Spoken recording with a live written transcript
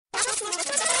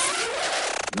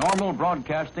Normal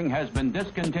broadcasting has been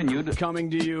discontinued.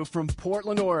 Coming to you from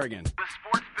Portland, Oregon. The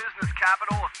sports business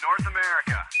capital of North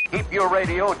America. Keep your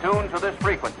radio tuned to this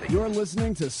frequency. You're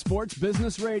listening to Sports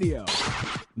Business Radio.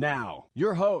 Now,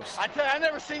 your host, I tell you, I've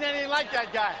never seen anything like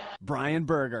that guy. Brian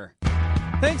Berger.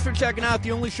 Thanks for checking out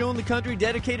the only show in the country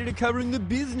dedicated to covering the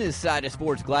business side of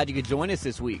sports. Glad you could join us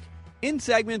this week. In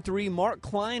segment 3, Mark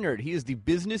Kleinert. He is the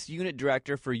business unit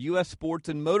director for U.S. Sports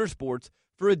and Motorsports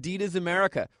for Adidas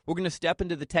America. We're going to step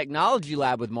into the technology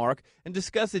lab with Mark and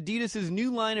discuss Adidas'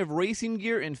 new line of racing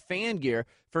gear and fan gear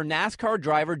for NASCAR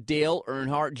driver Dale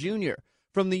Earnhardt Jr.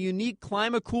 From the unique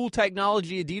ClimaCool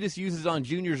technology Adidas uses on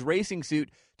Junior's racing suit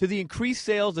to the increased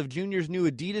sales of Junior's new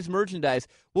Adidas merchandise,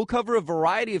 we'll cover a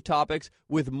variety of topics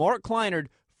with Mark Kleinert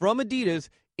from Adidas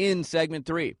in segment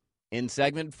 3. In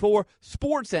segment 4,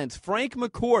 SportsCense, Frank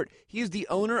McCourt. He is the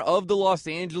owner of the Los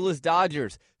Angeles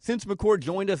Dodgers. Since McCourt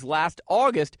joined us last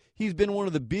August, he's been one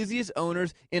of the busiest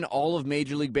owners in all of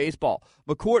Major League Baseball.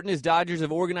 McCourt and his Dodgers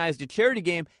have organized a charity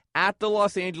game at the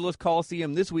Los Angeles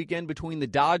Coliseum this weekend between the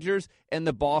Dodgers and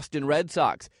the Boston Red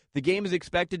Sox. The game is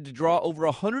expected to draw over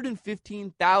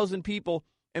 115,000 people,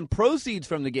 and proceeds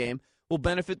from the game will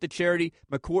benefit the charity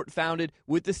McCourt founded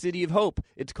with the City of Hope.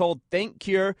 It's called Thank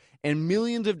Cure, and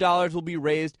millions of dollars will be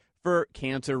raised for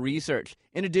cancer research.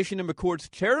 In addition to McCourt's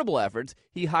charitable efforts,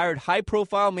 he hired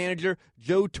high-profile manager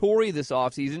Joe Torre this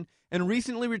offseason and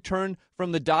recently returned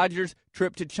from the Dodgers'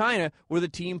 trip to China, where the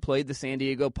team played the San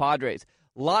Diego Padres.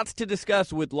 Lots to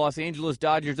discuss with Los Angeles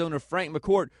Dodgers owner Frank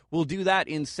McCourt. We'll do that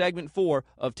in segment 4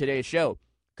 of today's show.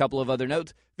 Couple of other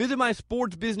notes. Visit my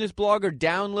sports business blog or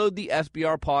download the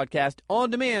SBR podcast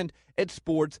on demand at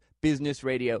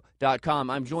sportsbusinessradio.com.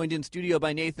 I'm joined in studio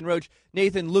by Nathan Roach.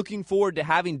 Nathan, looking forward to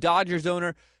having Dodgers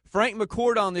owner Frank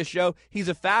McCourt on this show. He's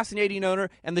a fascinating owner,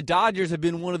 and the Dodgers have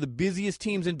been one of the busiest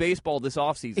teams in baseball this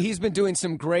offseason. He's been doing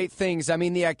some great things. I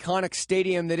mean, the iconic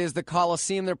stadium that is the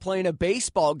Coliseum, they're playing a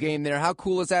baseball game there. How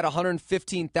cool is that?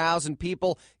 115,000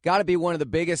 people. Got to be one of the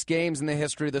biggest games in the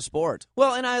history of the sport.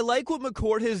 Well, and I like what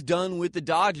McCourt has done with the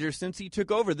Dodgers since he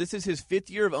took over. This is his 5th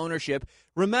year of ownership.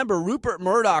 Remember, Rupert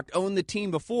Murdoch owned the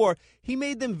team before. He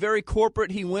made them very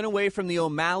corporate. He went away from the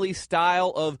O'Malley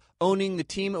style of owning the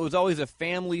team. It was always a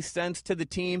family sense to the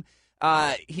team.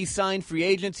 He signed free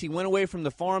agents. He went away from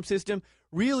the farm system.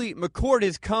 Really, McCourt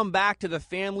has come back to the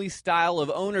family style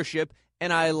of ownership,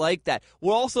 and I like that.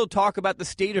 We'll also talk about the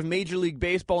state of Major League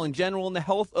Baseball in general and the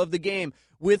health of the game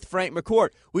with Frank McCourt.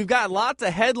 We've got lots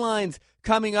of headlines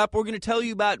coming up. We're going to tell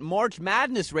you about March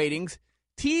Madness ratings,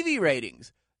 TV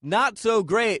ratings. Not so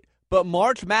great, but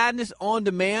March Madness on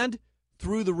demand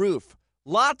through the roof.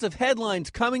 Lots of headlines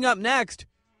coming up next.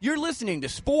 You're listening to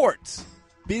Sports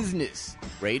Business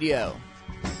Radio.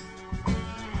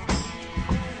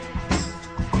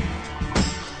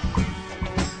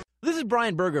 This is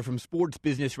Brian Berger from Sports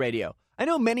Business Radio. I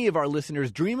know many of our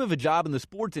listeners dream of a job in the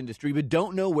sports industry but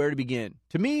don't know where to begin.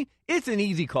 To me, it's an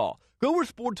easy call. Go where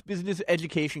sports business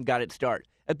education got its start,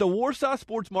 at the Warsaw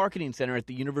Sports Marketing Center at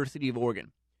the University of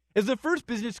Oregon. As the first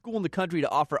business school in the country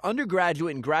to offer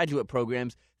undergraduate and graduate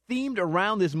programs themed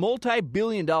around this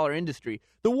multi-billion-dollar industry,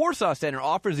 the Warsaw Center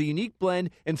offers a unique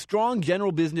blend and strong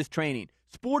general business training,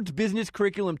 sports business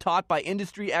curriculum taught by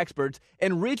industry experts,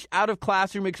 and rich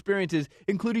out-of-classroom experiences,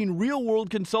 including real-world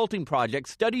consulting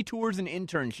projects, study tours, and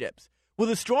internships. With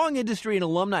a strong industry and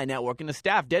alumni network and a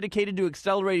staff dedicated to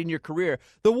accelerating your career,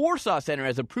 the Warsaw Center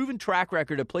has a proven track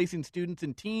record of placing students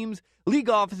in teams, league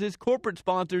offices, corporate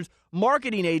sponsors,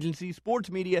 marketing agencies,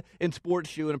 sports media, and sports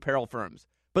shoe and apparel firms.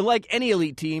 But like any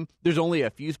elite team, there's only a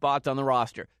few spots on the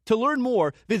roster. To learn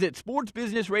more, visit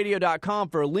sportsbusinessradio.com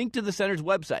for a link to the center's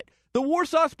website. The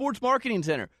Warsaw Sports Marketing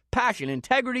Center, passion,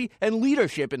 integrity, and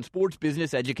leadership in sports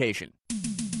business education.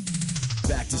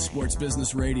 Back to Sports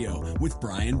Business Radio with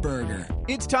Brian Berger.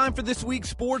 It's time for this week's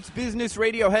Sports Business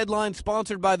Radio headline,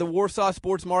 sponsored by the Warsaw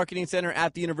Sports Marketing Center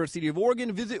at the University of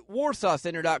Oregon. Visit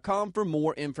warsawcenter.com for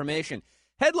more information.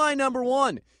 Headline number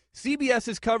 1,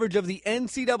 CBS's coverage of the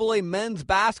NCAA men's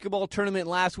basketball tournament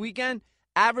last weekend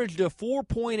averaged a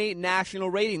 4.8 national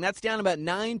rating. That's down about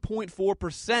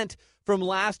 9.4% from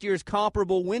last year's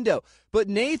comparable window. But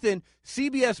Nathan,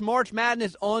 CBS March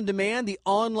Madness On Demand, the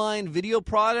online video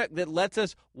product that lets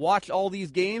us watch all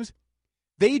these games,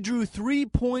 they drew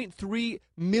 3.3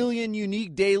 million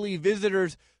unique daily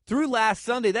visitors through last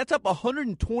Sunday. That's up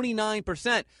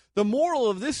 129%. The moral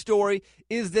of this story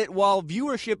is that while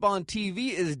viewership on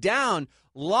TV is down,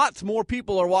 lots more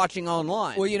people are watching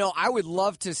online. Well, I would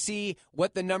love to see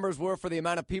what the numbers were for the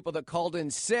amount of people that called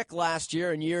in sick last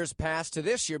year and years past to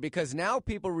this year, because now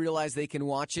people realize they can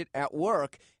watch it at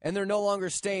work and they're no longer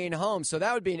staying home. So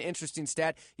that would be an interesting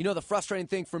stat. The frustrating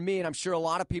thing for me, and I'm sure a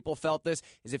lot of people felt this,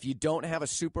 is if you don't have a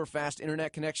super fast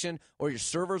internet connection or your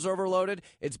server's overloaded,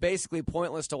 it's basically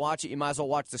pointless to watch it. You might as well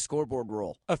watch the scoreboard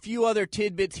roll. A few other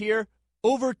tidbits here.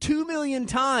 Over 2 million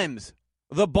times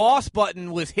the boss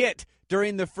button was hit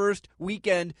during the first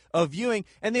weekend of viewing.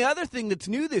 And the other thing that's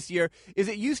new this year is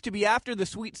it used to be after the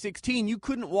Sweet 16, you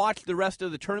couldn't watch the rest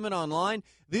of the tournament online.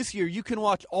 This year, you can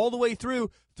watch all the way through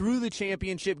the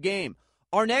championship game.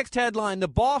 Our next headline, the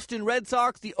Boston Red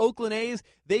Sox, the Oakland A's,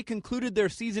 they concluded their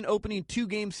season-opening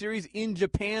 2-game series in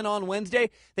Japan on Wednesday.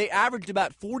 They averaged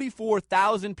about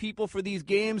 44,000 people for these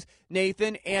games,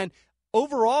 Nathan, and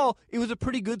overall, it was a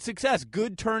pretty good success.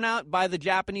 Good turnout by the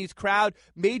Japanese crowd.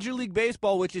 Major League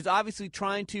Baseball, which is obviously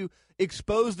trying to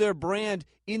expose their brand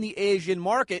in the Asian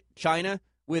market, China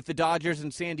with the Dodgers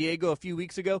and San Diego a few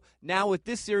weeks ago, now with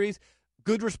this series,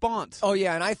 good response. Oh,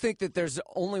 yeah, and I think that there's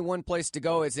only one place to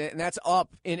go, and that's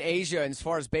up in Asia as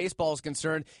far as baseball is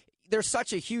concerned. There's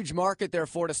such a huge market there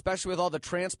for it, especially with all the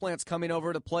transplants coming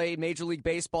over to play Major League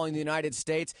Baseball in the United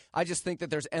States. I just think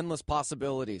that there's endless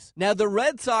possibilities. Now, the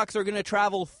Red Sox are going to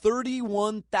travel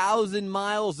 31,000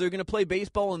 miles. They're going to play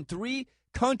baseball in 3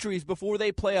 countries before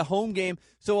they play a home game,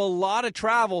 so a lot of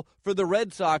travel for the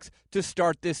Red Sox to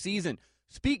start this season.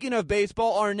 Speaking of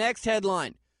baseball, our next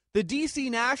headline. The D.C.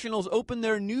 Nationals open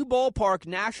their new ballpark,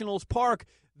 Nationals Park,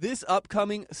 this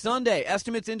upcoming Sunday.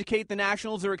 Estimates indicate the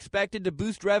Nationals are expected to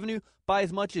boost revenue by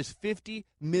as much as $50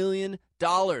 million.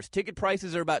 Ticket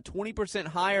prices are about 20%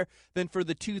 higher than for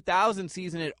the 2000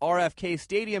 season at RFK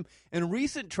Stadium, and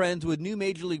recent trends with new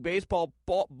Major League Baseball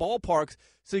ballparks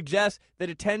suggest that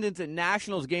attendance at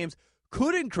Nationals games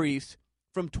could increase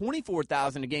from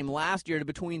 24,000 a game last year to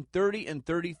between 30 and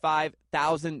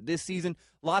 35,000 this season.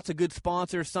 Lots of good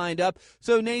sponsors signed up.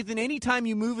 So, Nathan, anytime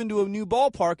you move into a new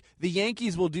ballpark, the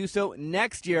Yankees will do so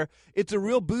next year. It's a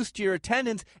real boost to your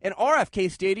attendance, and RFK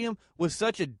Stadium was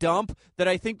such a dump that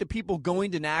I think the people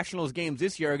going to Nationals games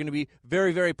this year are going to be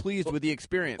very, very pleased with the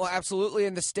experience. Well, absolutely,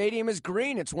 and the stadium is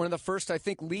green. It's one of the first, I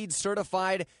think,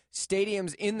 LEED-certified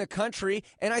stadiums in the country,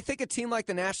 and I think a team like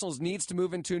the Nationals needs to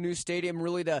move into a new stadium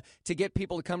really to get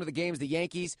people to come to the games. The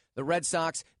Yankees, the Red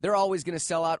Sox, they're always going to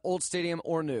sell out, old stadium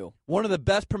or new. One of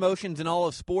the best promotions in all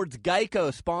of sports,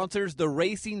 Geico sponsors the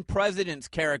Racing Presidents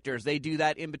characters. They do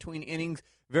that in between innings.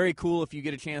 Very cool if you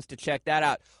get a chance to check that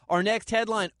out. Our next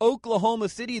headline, Oklahoma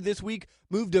City this week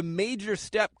moved a major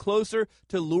step closer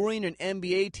to luring an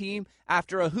NBA team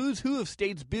after a who's who of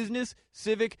state's business,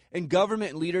 civic, and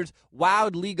government leaders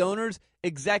wowed league owners,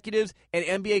 executives, and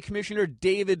NBA Commissioner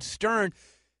David Stern.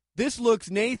 This looks,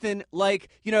 Nathan, like,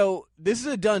 this is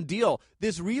a done deal.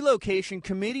 This relocation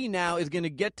committee now is going to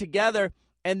get together,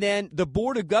 and then the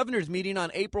Board of Governors meeting on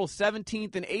April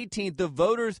 17th and 18th,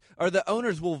 the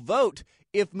owners will vote.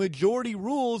 If majority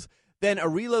rules, then a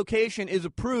relocation is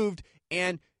approved,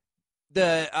 and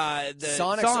the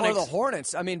Sonics or the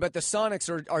Hornets. But the Sonics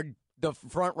are the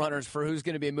front runners for who's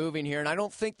going to be moving here, and I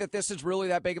don't think that this is really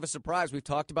that big of a surprise. We've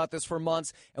talked about this for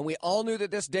months, and we all knew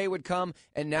that this day would come,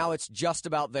 and now it's just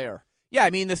about there. Yeah,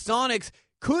 the Sonics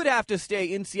could have to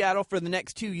stay in Seattle for the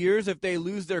next 2 years if they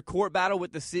lose their court battle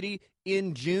with the city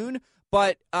in June.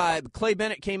 But Clay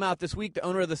Bennett came out this week, the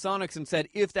owner of the Sonics, and said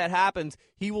if that happens,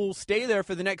 he will stay there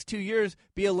for the next 2 years,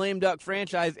 be a lame duck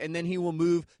franchise, and then he will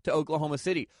move to Oklahoma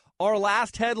City. Our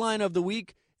last headline of the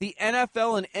week, the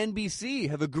NFL and NBC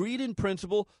have agreed in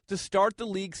principle to start the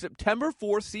league's September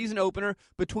 4th season opener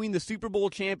between the Super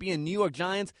Bowl champion New York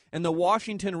Giants and the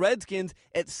Washington Redskins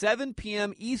at 7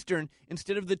 p.m. Eastern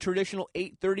instead of the traditional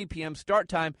 8:30 p.m. start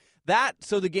time. That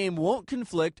so the game won't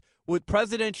conflict with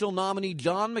presidential nominee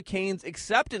John McCain's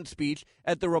acceptance speech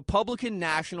at the Republican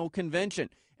National Convention.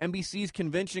 NBC's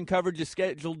convention coverage is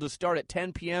scheduled to start at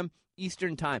 10 p.m.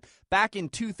 Eastern Time. Back in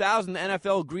 2000, the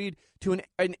NFL agreed to an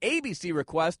ABC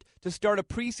request to start a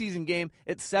preseason game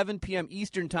at 7 p.m.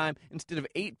 Eastern Time instead of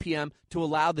 8 p.m. to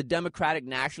allow the Democratic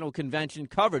National Convention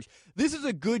coverage. This is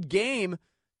a good game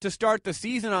to start the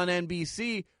season on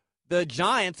NBC. The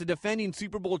Giants, the defending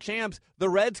Super Bowl champs, the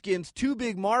Redskins, 2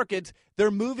 big markets,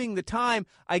 they're moving the time.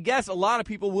 I guess a lot of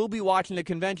people will be watching the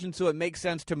convention, so it makes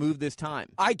sense to move this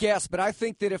time. I guess, but I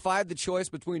think that if I had the choice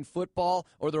between football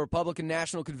or the Republican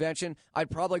National Convention, I'd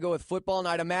probably go with football, and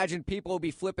I'd imagine people will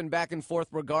be flipping back and forth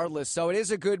regardless. So it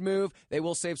is a good move. They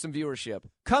will save some viewership.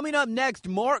 Coming up next,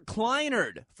 Mark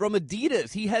Kleinert from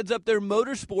Adidas. He heads up their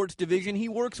motorsports division. He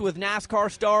works with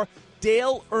NASCAR star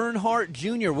Dale Earnhardt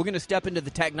Jr. We're going to step into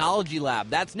the technology lab.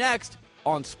 That's next.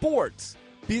 on Sports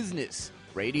Business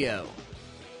Radio.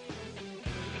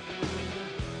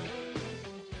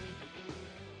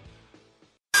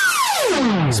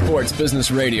 Sports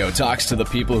Business Radio talks to the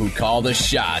people who call the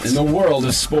shots in the world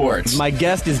of sports. My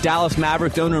guest is Dallas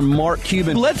Mavericks owner Mark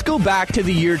Cuban. Let's go back to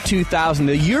the year 2000.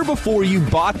 The year before you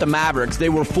bought the Mavericks, they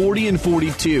were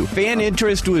 40-42. Fan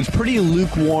interest was pretty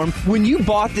lukewarm. When you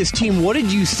bought this team, what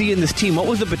did you see in this team? What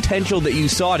was the potential that you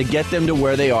saw to get them to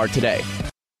where they are today?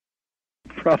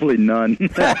 Probably none.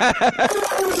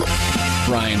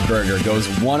 Brian Berger goes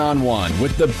one-on-one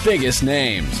with the biggest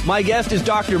names. My guest is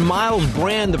Dr. Miles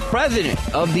Brand, the president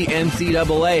of the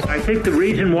NCAA. I think the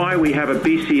reason why we have a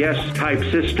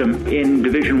BCS-type system in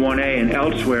Division 1A and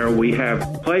elsewhere we have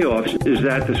playoffs is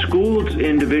that the schools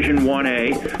in Division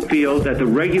 1A feel that the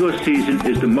regular season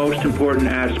is the most important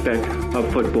aspect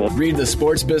of football. Read the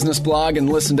Sports Business blog and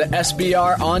listen to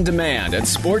SBR On Demand at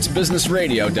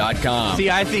sportsbusinessradio.com. See,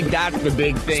 I think that's the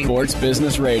big thing. Sports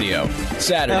Business Radio,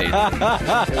 Saturdays.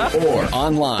 Or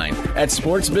online at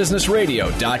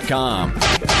sportsbusinessradio.com.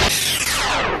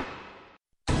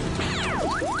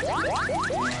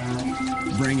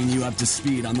 Bringing you up to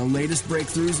speed on the latest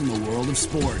breakthroughs in the world of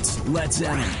sports. Let's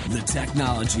enter the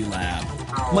Technology Lab.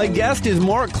 My guest is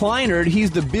Mark Kleinert.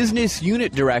 He's the business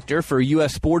unit director for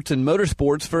U.S. Sports and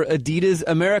Motorsports for Adidas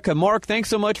America. Mark, thanks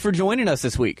so much for joining us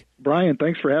this week. Brian,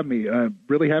 thanks for having me.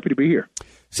 Really happy to be here.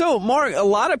 So, Mark, a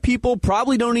lot of people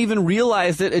probably don't even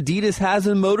realize that Adidas has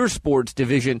a motorsports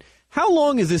division. How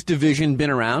long has this division been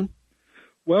around?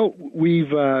 Well,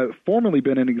 we've formally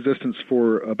been in existence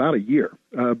for about a year.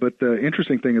 But the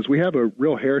interesting thing is we have a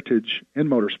real heritage in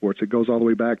motorsports. It goes all the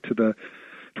way back to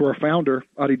our founder,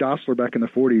 Adi Dassler, back in the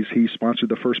 40s. He sponsored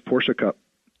the first Porsche Cup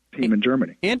team in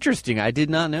Germany. Interesting. I did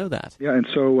not know that. Yeah, and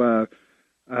so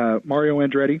Mario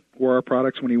Andretti wore our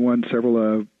products when he won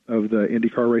several of the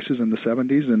IndyCar races in the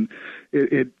 70s, and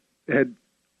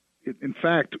in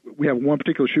fact, we have one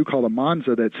particular shoe called a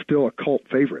Monza that's still a cult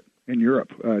favorite in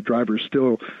Europe. Drivers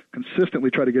still consistently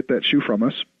try to get that shoe from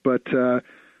us, but so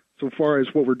far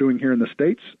as what we're doing here in the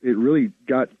States, it really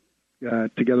got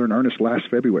together in earnest last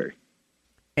February.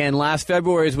 And last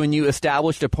February is when you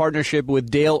established a partnership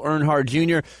with Dale Earnhardt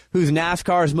Jr., who's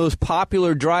NASCAR's most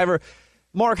popular driver.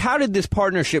 Mark, how did this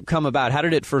partnership come about? How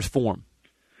did it first form?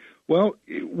 Well,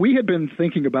 we had been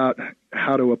thinking about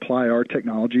how to apply our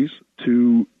technologies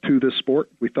to this sport.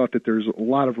 We thought that there's a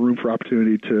lot of room for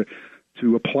opportunity to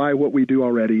apply what we do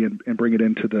already and bring it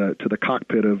into the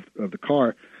cockpit of the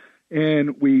car.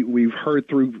 And we've heard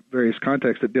through various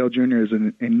contexts that Dale Jr. is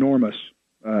an enormous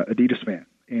Adidas fan,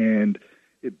 and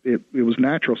it was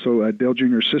natural. So Dale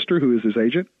Jr.'s sister, who is his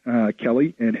agent,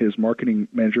 Kelly, and his marketing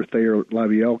manager, Thayer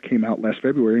Lavielle, came out last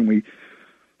February, and we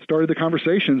started the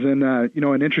conversations. And,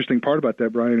 an interesting part about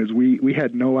that, Brian, is we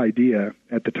had no idea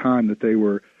at the time that they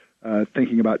were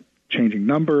thinking about changing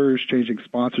numbers, changing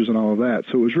sponsors, and all of that.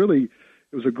 So it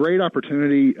was a great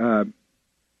opportunity to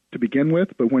begin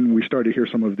with, but when we started to hear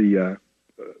some of the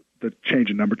change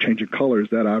in number, change in colors,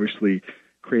 that obviously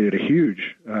created a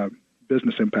huge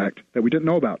business impact that we didn't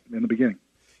know about in the beginning.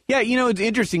 Yeah, it's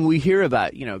interesting. We hear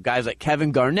about, guys like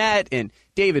Kevin Garnett and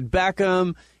David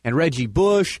Beckham and Reggie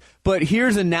Bush, but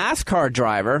here's a NASCAR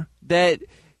driver that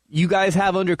you guys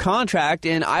have under contract,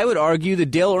 and I would argue that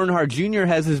Dale Earnhardt Jr.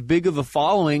 has as big of a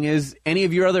following as any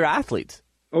of your other athletes.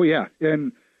 Oh, yeah,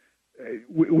 and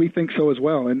we think so as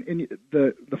well. And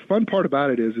the fun part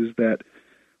about it is that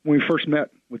when we first met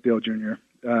with Dale Jr.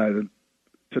 To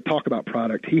talk about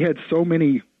product, he had so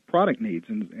many product needs,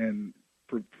 and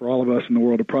for all of us in the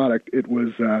world of product, it's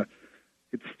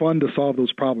fun to solve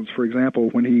those problems. For example,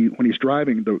 when he's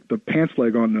driving, the pants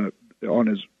leg on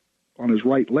his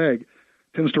right leg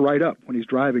tends to ride up when he's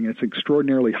driving. It's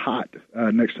extraordinarily hot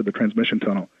next to the transmission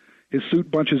tunnel. His suit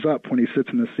bunches up when he sits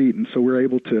in the seat, and so we're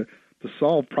able to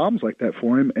solve problems like that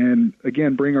for him, and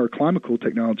again bring our ClimateCool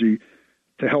technology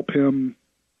to help him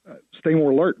stay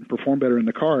more alert and perform better in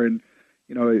the car. And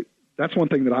that's one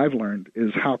thing that I've learned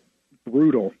is how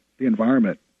brutal the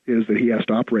environment is that he has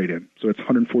to operate in. So it's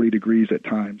 140 degrees at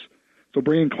times. So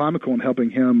bringing ClimateCool and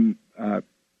helping him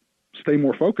stay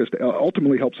more focused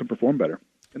ultimately helps him perform better.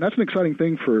 And that's an exciting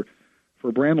thing for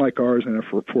a brand like ours and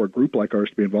for a group like ours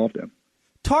to be involved in.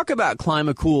 Talk about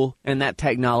ClimateCool and that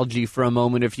technology for a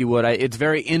moment, if you would. It's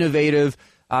very innovative.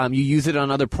 You use it on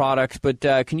other products, but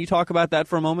can you talk about that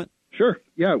for a moment? Sure.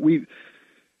 Yeah, we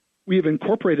have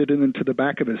incorporated it into the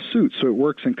back of his suit, so it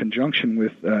works in conjunction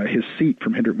with his seat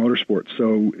from Hendrick Motorsports.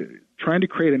 So trying to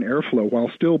create an airflow while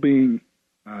still being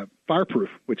fireproof,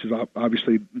 which is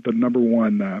obviously the number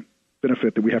one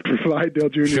benefit that we have to provide Dale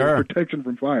Jr. Sure. Protection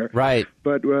from fire. Right.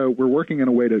 But we're working in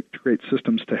a way to create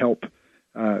systems to help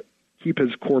keep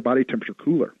his core body temperature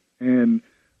cooler. And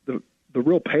the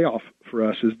real payoff for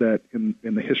us is that in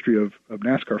the history of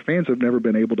NASCAR, fans have never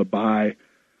been able to buy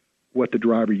what the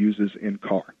driver uses in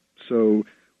car. So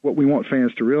what we want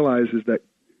fans to realize is that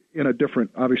in a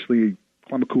different, obviously,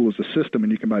 ClimaCool is a system,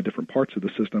 and you can buy different parts of the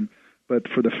system. But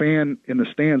for the fan in the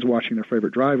stands watching their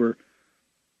favorite driver,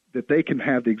 that they can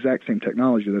have the exact same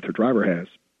technology that their driver has.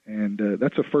 And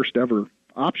that's a first-ever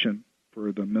option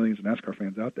for the millions of NASCAR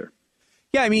fans out there.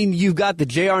 Yeah, I mean, you've got the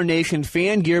JR Nation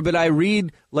fan gear, but I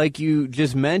read, like you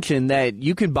just mentioned, that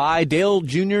you could buy Dale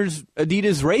Jr.'s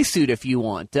Adidas race suit if you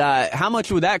want. How much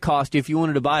would that cost you if you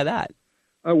wanted to buy that?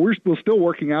 We're still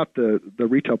working out the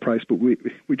retail price, but we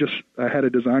just had a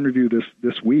design review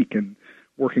this week and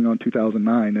working on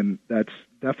 2009, and that's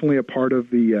definitely a part of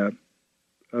the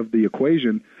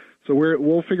equation. So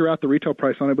we'll figure out the retail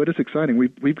price on it, but it's exciting.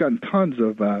 We've gotten tons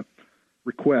of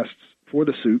requests for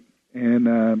the suit,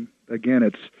 and again,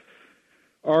 it's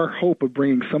our hope of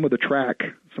bringing some of the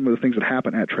things that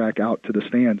happen at track out to the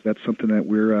stands. That's something that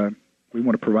we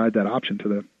want to provide that option to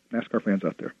the NASCAR fans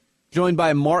out there. Joined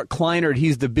by Mark Kleinert.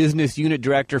 He's the business unit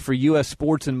director for U.S.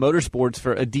 Sports and Motorsports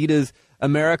for Adidas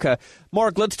America.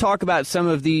 Mark, let's talk about some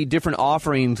of the different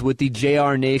offerings with the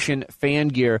JR Nation fan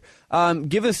gear.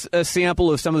 Give us a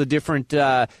sample of some of the different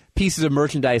pieces of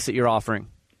merchandise that you're offering.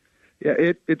 Yeah,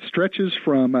 it stretches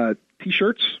from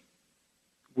T-shirts,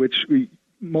 which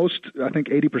I think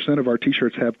 80% of our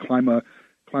T-shirts have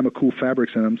ClimaCool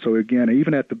fabrics in them. So again,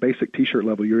 even at the basic T-shirt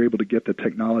level, you're able to get the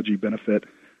technology benefit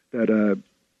that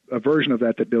a version of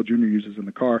that Dale Jr. uses in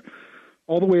the car,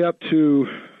 all the way up to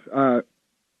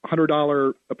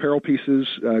 $100 apparel pieces,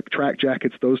 track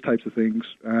jackets, those types of things.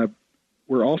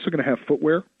 We're also going to have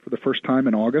footwear for the first time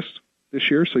in August this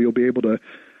year, so you'll be able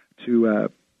to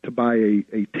buy a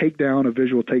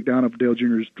visual takedown of Dale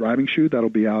Jr.'s driving shoe. That'll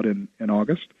be out in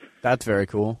August. That's very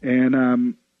cool.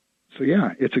 And so,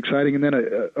 yeah, it's exciting. And then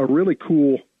a really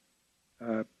cool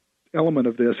element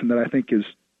of this, and that I think is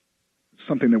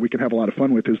something that we can have a lot of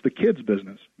fun with, is the kids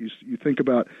business. You think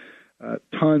about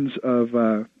tons of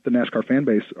the NASCAR fan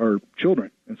base are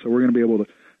children, and so we're going to be able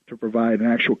to provide an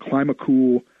actual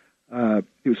ClimaCool.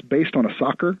 It was based on a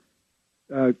soccer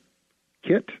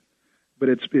kit, but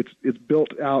it's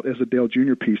built out as a Dale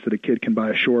Jr. piece that a kid can buy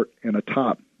a short and a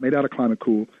top made out of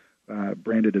ClimaCool,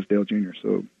 branded as Dale Jr.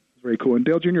 So it's very cool. And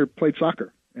Dale Jr. played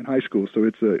soccer in high school, so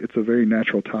it's a very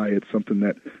natural tie. It's something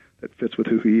that fits with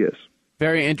who he is.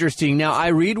 Very interesting. Now, I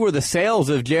read where the sales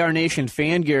of JR Nation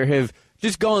fan gear have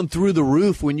just gone through the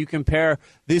roof when you compare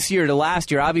this year to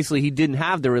last year. Obviously, he didn't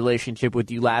have the relationship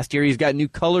with you last year. He's got new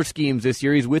color schemes this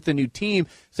year. He's with a new team,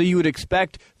 so you would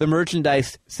expect the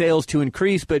merchandise sales to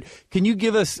increase. But can you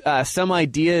give us some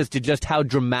idea as to just how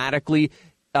dramatically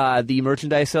the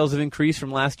merchandise sales have increased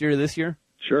from last year to this year?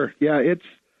 Sure. Yeah,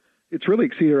 it's really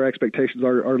exceeded our expectations.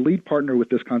 Our lead partner with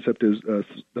this concept is the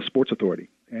Sports Authority,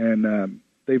 and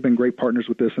they've been great partners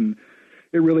with this, and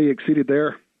it really exceeded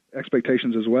their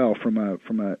expectations as well from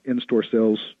a in-store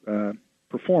sales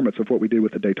performance of what we did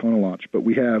with the Daytona launch. But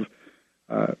we have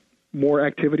more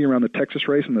activity around the Texas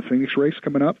race and the Phoenix race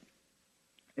coming up,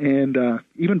 and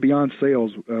even beyond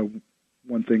sales,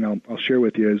 one thing I'll share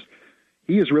with you is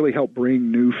he has really helped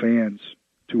bring new fans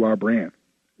to our brand.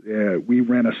 We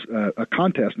ran a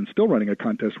contest, and still running a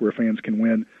contest, where fans can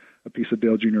win a piece of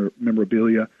Dale Jr.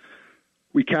 memorabilia.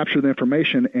 We capture the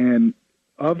information, and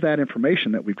of that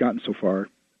information that we've gotten so far,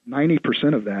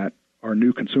 90% of that are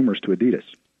new consumers to Adidas.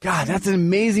 God, that's an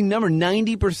amazing number,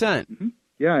 90%. Mm-hmm.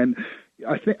 Yeah, and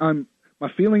I think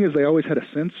my feeling is they always had a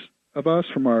sense of us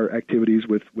from our activities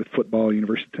with football,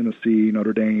 University of Tennessee,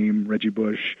 Notre Dame, Reggie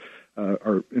Bush,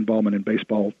 our involvement in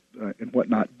baseball and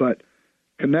whatnot. But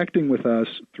connecting with us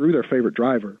through their favorite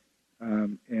driver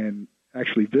and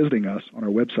actually visiting us on our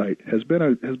website has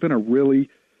been a really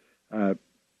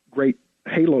great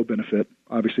halo benefit,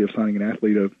 obviously, of signing an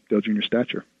athlete of Dale Jr.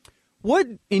 stature. What,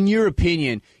 in your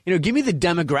opinion, give me the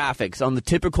demographics on the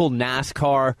typical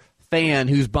NASCAR fan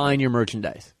who's buying your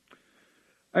merchandise.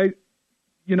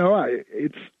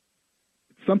 It's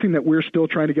something that we're still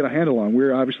trying to get a handle on.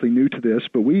 We're obviously new to this,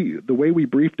 but the way we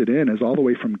briefed it in is all the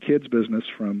way from kids business,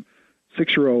 from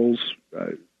 6-year-olds,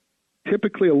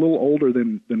 typically a little older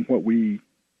than what we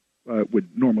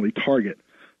would normally target.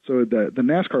 So the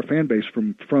NASCAR fan base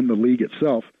from the league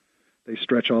itself, they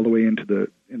stretch all the way into the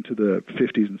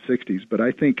 50s and 60s. But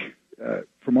I think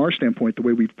from our standpoint, the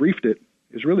way we've briefed it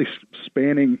is really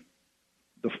spanning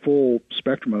the full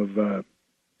spectrum of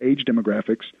age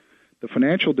demographics. The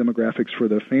financial demographics for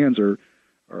the fans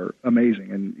are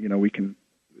amazing, and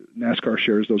NASCAR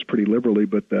shares those pretty liberally.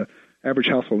 But the average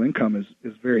household income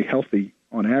is very healthy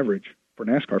on average for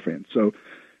NASCAR fans. So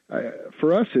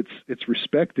for us, it's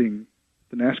respecting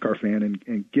the NASCAR fan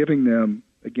and giving them,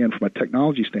 again, from a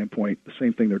technology standpoint, the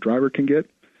same thing their driver can get,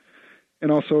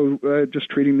 and also just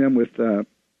treating them with the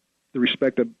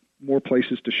respect of more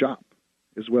places to shop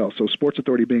as well. So Sports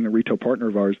Authority being a retail partner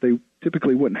of ours, they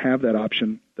typically wouldn't have that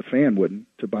option, the fan wouldn't,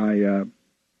 to buy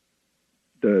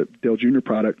the Dale Jr.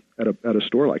 product at a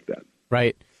store like that.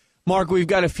 Right. Mark, we've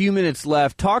got a few minutes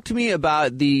left. Talk to me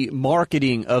about the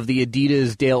marketing of the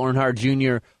Adidas Dale Earnhardt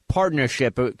Jr.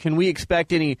 partnership. Can we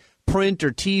expect any print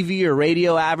or TV or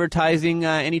radio advertising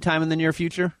anytime in the near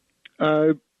future?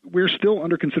 We're still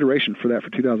under consideration for that for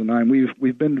 2009.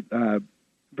 We've been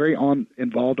very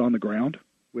involved on the ground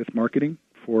with marketing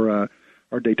for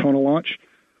our Daytona launch.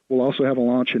 We'll also have a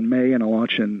launch in May and a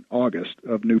launch in August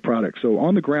of new products. So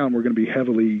on the ground, we're going to be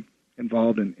heavily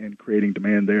involved in creating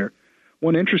demand there.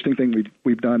 One interesting thing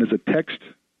we've done is a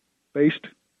text-based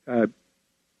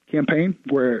campaign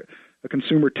where a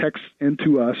consumer texts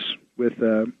into us with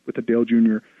a Dale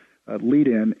Jr.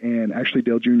 Lead-in, and actually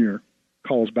Dale Jr.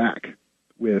 calls back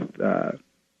with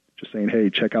just saying, hey,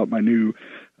 check out my new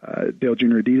Dale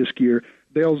Jr. Adidas gear.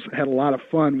 Dale's had a lot of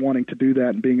fun wanting to do that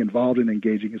and being involved in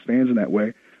engaging his fans in that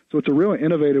way. So it's a real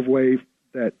innovative way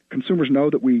that consumers know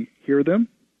that we hear them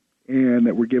and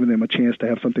that we're giving them a chance to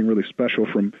have something really special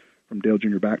from Dale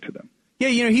Jr. back to them. Yeah,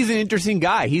 he's an interesting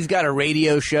guy. He's got a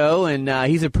radio show, and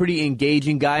he's a pretty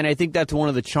engaging guy, and I think that's one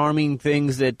of the charming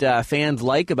things that fans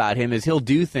like about him is he'll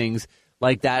do things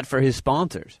like that for his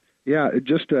sponsors. Yeah,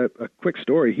 just a quick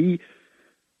story.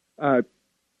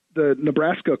 The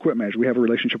Nebraska equipment manager, we have a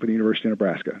relationship with the University of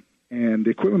Nebraska, and the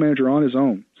equipment manager on his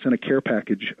own sent a care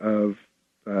package of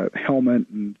helmet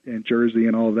and jersey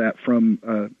and all of that from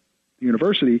the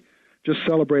university, just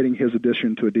celebrating his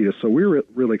addition to Adidas. So we were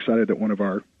really excited that one of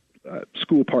our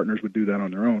school partners would do that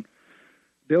on their own.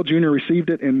 Dale Jr. received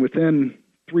it, and within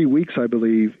 3 weeks, I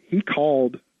believe, he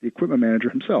called the equipment manager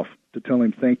himself to tell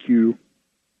him thank you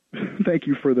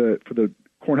for the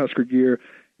Cornhusker gear,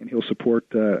 and he'll support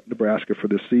Nebraska for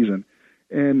this season.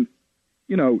 And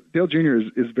Dale Jr.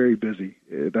 is very busy.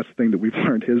 That's the thing that we've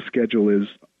learned. His schedule is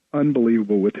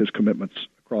unbelievable with his commitments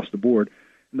across the board.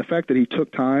 And the fact that he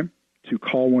took time to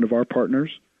call one of our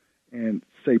partners and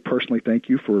say personally thank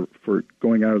you for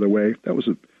going out of their way, that was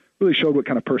really showed what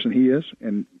kind of person he is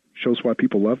and shows why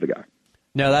people love the guy.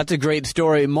 No, that's a great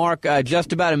story. Mark,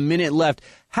 just about a minute left.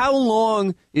 How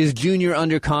long is Junior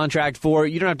under contract for?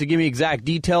 You don't have to give me exact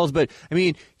details, but,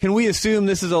 can we assume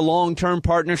this is a long-term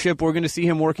partnership? We're going to see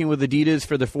him working with Adidas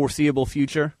for the foreseeable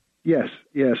future? Yes.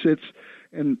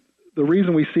 And the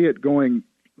reason we see it going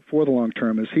for the long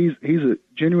term is he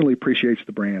genuinely appreciates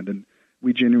the brand, and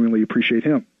we genuinely appreciate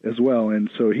him as well. And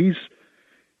so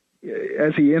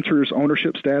as he enters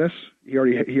ownership status, he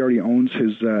already owns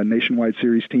his Nationwide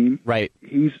Series team. Right.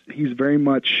 He's very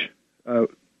much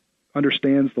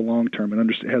understands the long term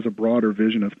and has a broader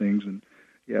vision of things. And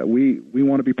yeah, we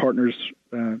want to be partners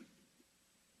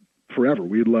forever.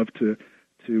 We'd love to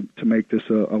make this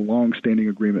a long-standing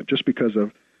agreement just because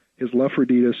of his love for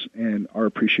Adidas and our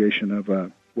appreciation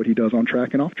of what he does on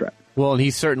track and off track. Well, and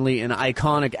he's certainly an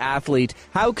iconic athlete.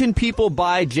 How can people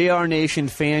buy JR Nation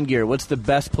fan gear? What's the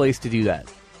best place to do that?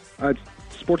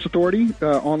 Sports Authority,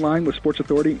 online with Sports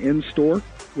Authority, in store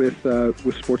with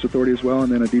Sports Authority as well,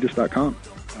 and then Adidas.com.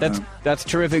 That's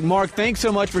terrific. Mark, thanks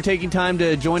so much for taking time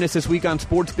to join us this week on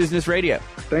Sports Business Radio.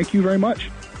 Thank you very much.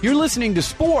 You're listening to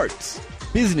Sports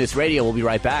Business Radio. We'll be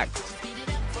right back.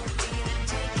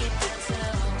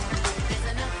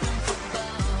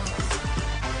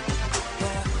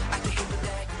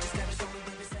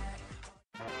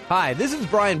 Hi, this is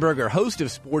Brian Berger, host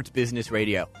of Sports Business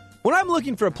Radio. When I'm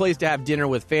looking for a place to have dinner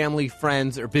with family,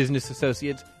 friends, or business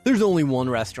associates, there's only one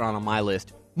restaurant on my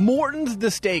list. Morton's The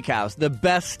Steakhouse, the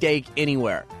best steak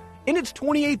anywhere. In its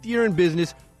 28th year in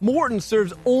business, Morton's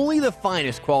serves only the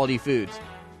finest quality foods,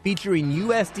 featuring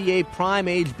USDA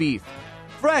prime-aged beef,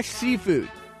 fresh seafood,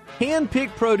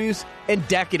 hand-picked produce, and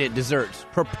decadent desserts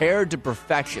prepared to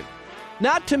perfection.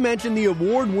 Not to mention the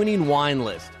award-winning wine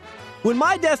list. When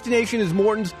my destination is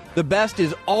Morton's, the best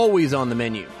is always on the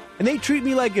menu. And they treat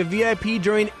me like a VIP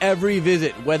during every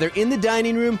visit, whether in the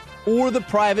dining room or the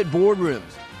private boardrooms.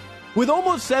 With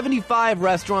almost 75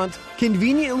 restaurants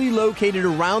conveniently located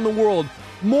around the world,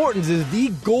 Morton's is the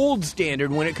gold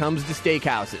standard when it comes to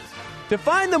steakhouses. To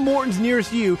find the Morton's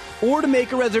nearest you or to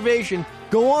make a reservation,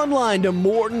 go online to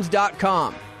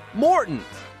Mortons.com. Morton's,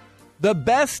 the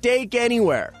best steak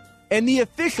anywhere, and the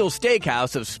official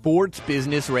steakhouse of Sports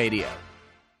Business Radio.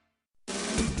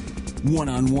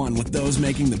 One-on-one with those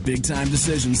making the big-time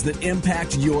decisions that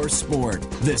impact your sport.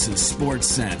 This is Sports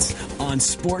Sense on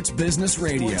Sports Business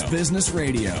Radio.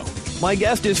 My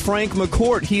guest is Frank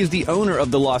McCourt. He is the owner of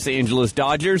the Los Angeles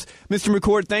Dodgers. Mr.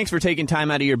 McCourt, thanks for taking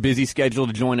time out of your busy schedule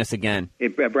to join us again. Hey,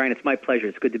 Brian, it's my pleasure.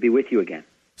 It's good to be with you again.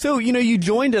 So, you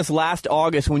joined us last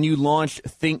August when you launched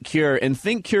ThinkCure, and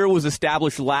ThinkCure was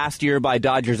established last year by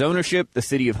Dodgers ownership, the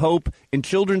City of Hope, and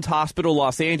Children's Hospital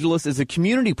Los Angeles as a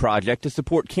community project to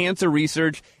support cancer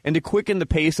research and to quicken the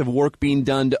pace of work being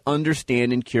done to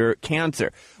understand and cure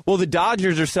cancer. Well, the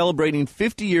Dodgers are celebrating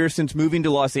 50 years since moving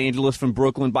to Los Angeles from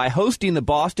Brooklyn by hosting the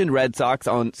Boston Red Sox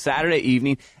on Saturday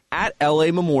evening at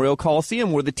L.A. Memorial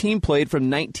Coliseum, where the team played from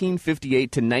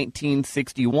 1958 to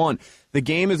 1961. The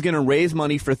game is going to raise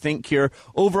money for ThinkCure.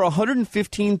 Over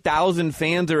 115,000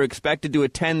 fans are expected to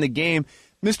attend the game.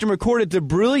 Mr. McCourt, it's a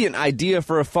brilliant idea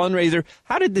for a fundraiser.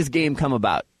 How did this game come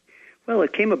about? Well,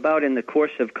 it came about in the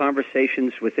course of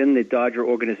conversations within the Dodger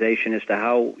organization as to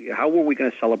how were we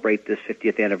going to celebrate this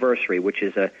 50th anniversary, which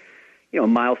is a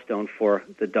milestone for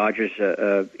the Dodgers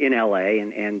in L.A.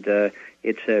 and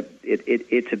it's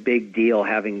a big deal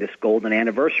having this golden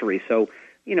anniversary. So,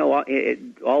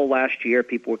 all last year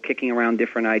people were kicking around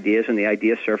different ideas, and the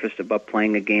idea surfaced about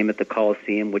playing a game at the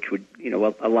Coliseum, which would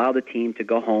allow the team to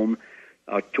go home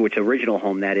to its original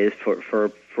home, that is,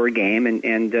 for a game,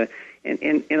 and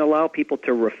allow people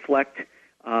to reflect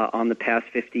on the past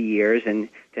 50 years and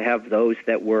to have those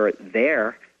that were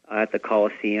there at the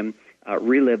Coliseum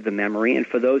relive the memory, and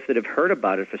for those that have heard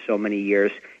about it for so many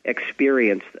years,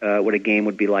 experience what a game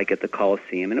would be like at the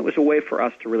Coliseum. And it was a way for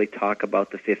us to really talk about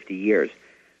the 50 years.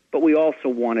 But we also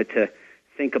wanted to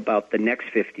think about the next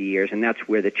 50 years, and that's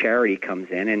where the charity comes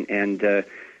in.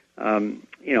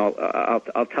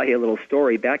 I'll tell you a little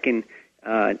story. Back in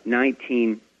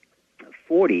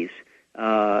 1940s,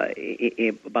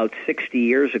 about 60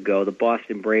 years ago, the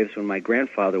Boston Braves, when my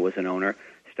grandfather was an owner,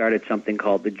 started something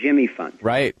called the Jimmy Fund.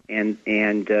 Right. And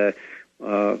when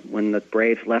the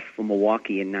Braves left for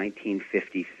Milwaukee in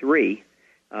 1953,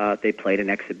 they played an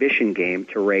exhibition game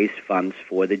to raise funds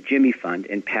for the Jimmy Fund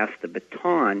and passed the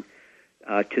baton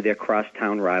to their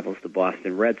crosstown rivals, the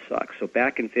Boston Red Sox. So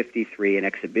back in 53, an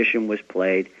exhibition was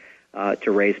played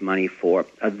to raise money for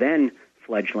a then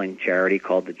fledgling charity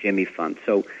called the Jimmy Fund.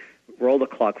 So roll the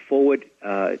clock forward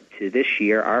to this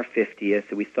year, our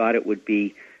 50th. We thought it would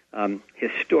be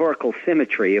historical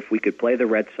symmetry if we could play the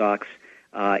Red Sox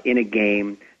in a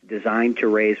game designed to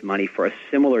raise money for a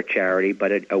similar charity,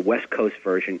 but a West Coast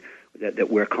version that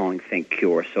we're calling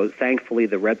ThinkCure. So thankfully,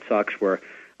 the Red Sox were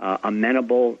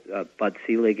amenable. Bud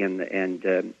Selig and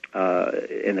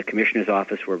the commissioner's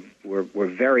office were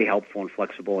very helpful and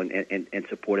flexible and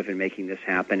supportive in making this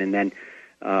happen. And then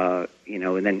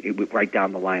right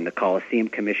down the line, the Coliseum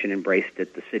Commission embraced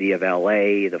it, the city of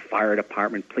L.A., the fire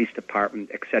department, police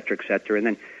department, et cetera, et cetera. And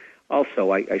then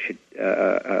also I should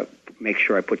make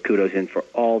sure I put kudos in for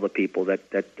all the people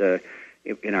that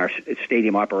in our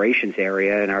stadium operations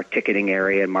area and our ticketing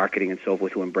area and marketing and so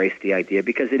forth who embraced the idea,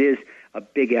 because it is a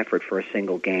big effort for a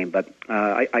single game. But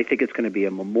I think it's going to be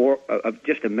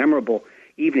just a memorable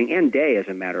evening and day, as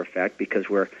a matter of fact, because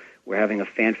we're having a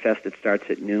fan fest that starts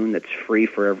at noon that's free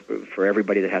for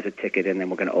everybody that has a ticket, and then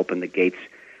we're going to open the gates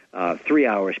 3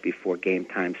 hours before game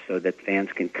time so that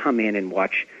fans can come in and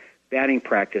watch batting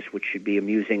practice, which should be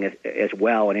amusing as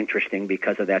well and interesting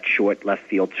because of that short left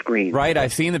field screen. Right,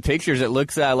 I've seen the pictures. It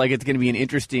looks like it's going to be an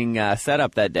interesting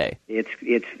setup that day.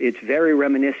 It's very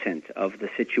reminiscent of the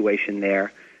situation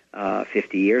there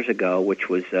 50 years ago, which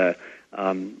was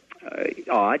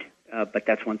odd. But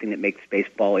that's one thing that makes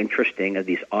baseball interesting, of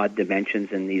these odd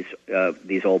dimensions in these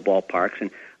old ballparks.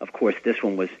 And of course, this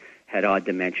one had odd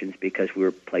dimensions because we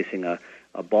were placing a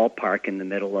ballpark in the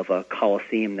middle of a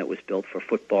coliseum that was built for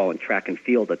football and track and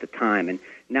field at the time. And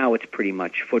now it's pretty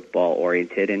much football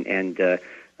oriented.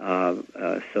 So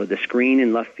the screen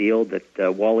in left field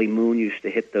that Wally Moon used to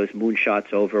hit those moon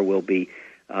shots over will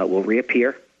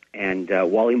reappear, and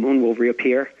Wally Moon will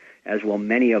reappear, as will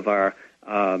many of our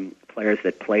players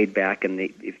that played back in the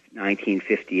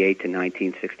 1958 to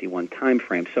 1961 time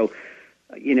frame. So,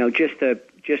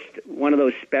 just one of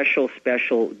those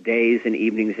special days and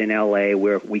evenings in L.A.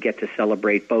 where we get to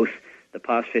celebrate both the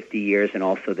past 50 years and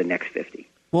also the next 50.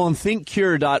 Well, and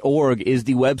ThinkCure.org is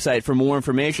the website for more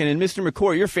information. And Mr.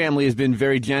 McCourt, your family has been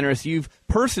very generous. You've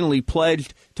personally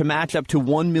pledged to match up to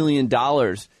 $1 million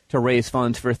to raise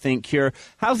funds for ThinkCure.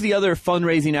 How's the other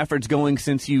fundraising efforts going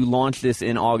since you launched this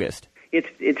in August?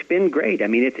 It's been great. I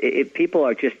mean, people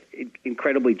are just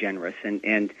incredibly generous,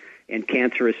 and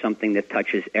cancer is something that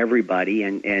touches everybody,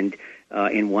 and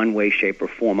in one way, shape, or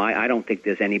form. I don't think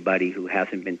there's anybody who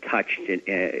hasn't been touched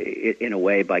in a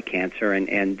way by cancer,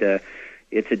 and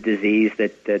it's a disease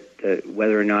that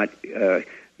whether or not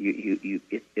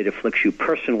it afflicts you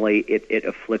personally. It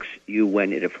afflicts you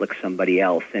when it afflicts somebody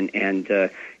else, and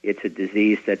it's a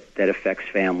disease that affects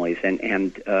families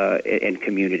and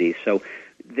communities. So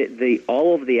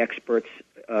all of the experts,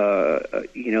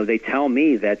 they tell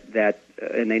me that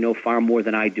and they know far more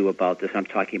than I do about this. I'm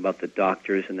talking about the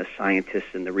doctors and the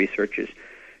scientists and the researchers.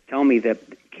 Tell me that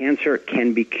cancer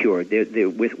can be cured.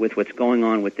 With what's going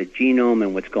on with the genome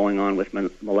and what's going on with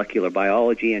molecular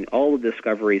biology and all the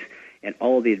discoveries and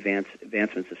all of the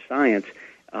advancements of science,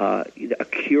 a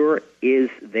cure is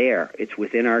there. It's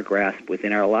within our grasp,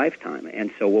 within our lifetime.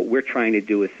 And so what we're trying to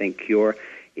do with Think Cure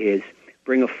is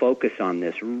bring a focus on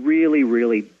this, really,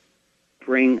 really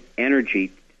bring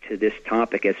energy to this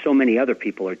topic, as so many other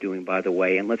people are doing, by the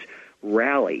way, and let's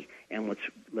rally and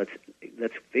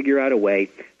let's figure out a way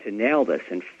to nail this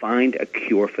and find a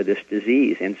cure for this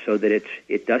disease, and so that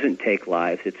it doesn't take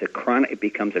lives. It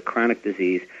becomes a chronic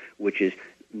disease, which is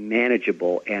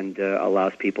manageable and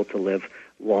allows people to live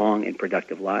long and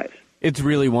productive lives. It's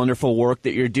really wonderful work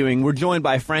that you're doing. We're joined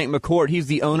by Frank McCourt. He's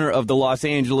the owner of the Los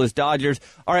Angeles Dodgers.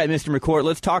 All right, Mr. McCourt,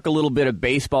 let's talk a little bit of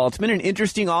baseball. It's been an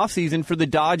interesting offseason for the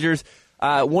Dodgers.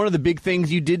 One of the big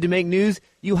things you did to make news,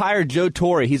 you hired Joe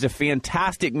Torre. He's a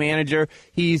fantastic manager.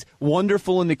 He's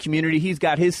wonderful in the community. He's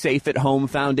got his Safe at Home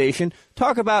Foundation.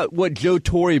 Talk about what Joe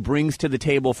Torre brings to the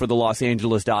table for the Los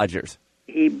Angeles Dodgers.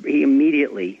 He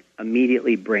immediately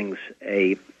brings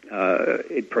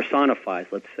it personifies,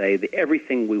 let's say,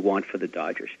 everything we want for the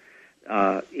Dodgers.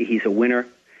 He's a winner,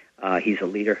 he's a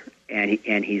leader,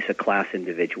 and he's a class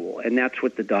individual. And that's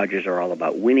what the Dodgers are all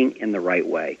about, winning in the right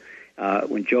way.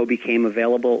 When Joe became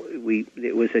available,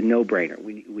 it was a no-brainer.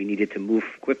 We needed to move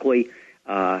quickly,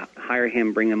 hire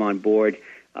him, bring him on board.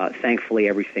 Thankfully,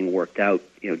 everything worked out.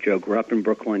 Joe grew up in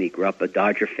Brooklyn. He grew up a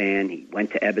Dodger fan. He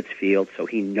went to Ebbets Field, so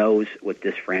he knows what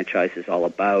this franchise is all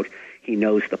about. He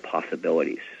knows the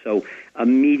possibilities. So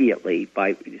immediately,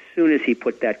 as soon as he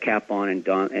put that cap on and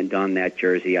donned that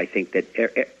jersey, I think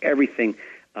that everything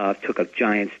took a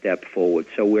giant step forward.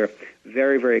 So we're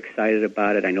very, very excited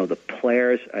about it. I know the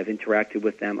players, I've interacted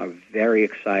with them, are very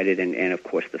excited, and of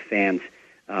course the fans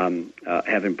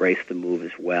have embraced the move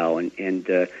as well.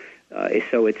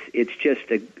 So it's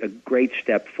just a great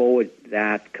step forward,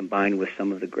 that combined with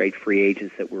some of the great free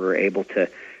agents that we were able to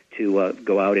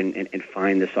go out and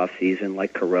find this offseason,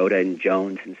 like Kuroda and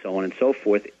Jones and so on and so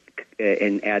forth,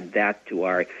 and add that to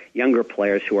our younger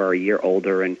players who are a year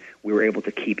older, and we were able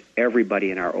to keep everybody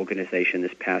in our organization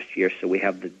this past year, so we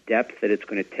have the depth that it's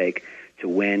going to take to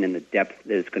win and the depth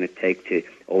that it's going to take to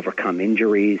overcome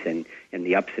injuries and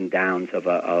the ups and downs of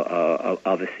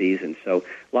a season. So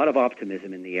a lot of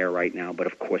optimism in the air right now, but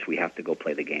of course we have to go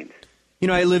play the games.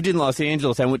 I lived in Los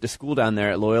Angeles. I went to school down there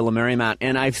at Loyola Marymount,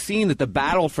 and I've seen that the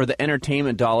battle for the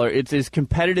entertainment dollar, it's as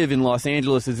competitive in Los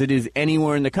Angeles as it is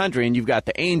anywhere in the country. And you've got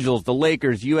the Angels, the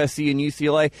Lakers, USC, and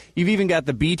UCLA. You've even got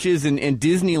the beaches and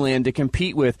Disneyland to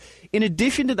compete with. In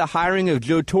addition to the hiring of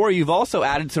Joe Torre, you've also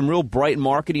added some real bright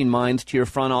marketing minds to your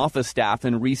front office staff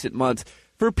in recent months.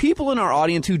 For people in our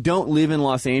audience who don't live in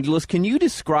Los Angeles, can you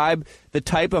describe the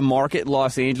type of market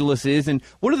Los Angeles is, and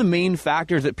what are the main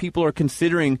factors that people are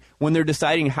considering when they're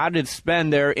deciding how to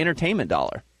spend their entertainment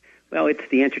dollar? Well, it's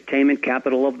the entertainment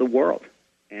capital of the world,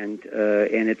 and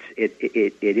it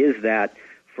is that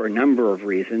for a number of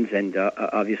reasons, and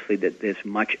obviously that there's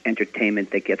much entertainment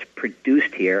that gets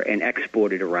produced here and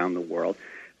exported around the world,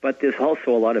 but there's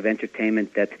also a lot of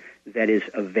entertainment that is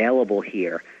available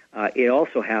here. It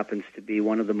also happens to be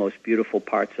one of the most beautiful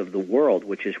parts of the world,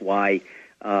 which is why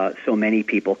so many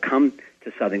people come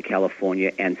to Southern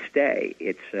California and stay.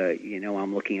 It's,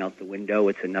 I'm looking out the window.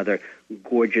 It's another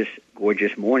gorgeous,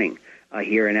 gorgeous morning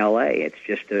here in L.A. It's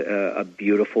just a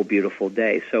beautiful, beautiful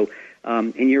day. So,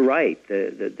 and you're right,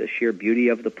 the sheer beauty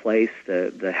of the place,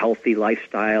 the healthy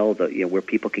lifestyle, where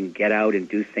people can get out and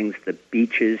do things, the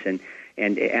beaches,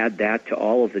 and add that to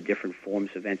all of the different forms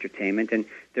of entertainment, and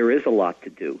there is a lot to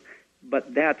do.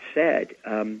 But that said,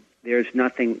 there's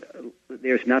nothing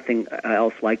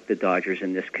else like the Dodgers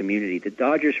in this community. The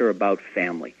Dodgers are about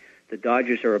family. The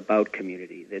Dodgers are about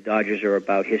community. The Dodgers are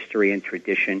about history and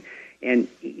tradition. And,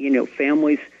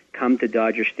 families come to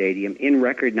Dodger Stadium in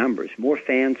record numbers. More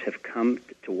fans have come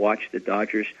to watch the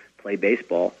Dodgers play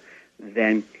baseball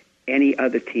than any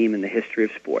other team in the history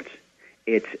of sports.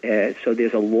 So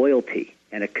there's a loyalty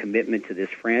and a commitment to this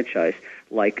franchise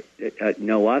like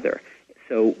no other.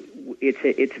 So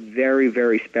it's very,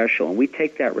 very special, and we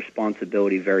take that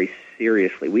responsibility very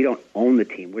seriously. We don't own the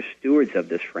team; we're stewards of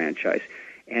this franchise,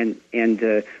 and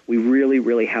we really,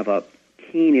 really have a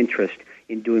keen interest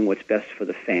in doing what's best for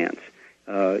the fans.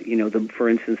 For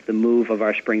instance, the move of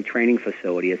our spring training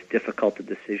facility, as difficult a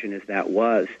decision as that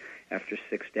was after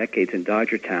 6 decades in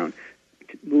Dodgertown,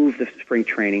 to move the spring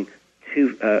training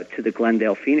to the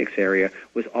Glendale, Phoenix area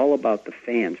was all about the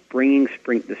fans, bringing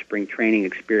the spring training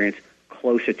experience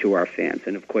closer to our fans.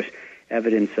 And, of course,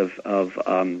 evidence or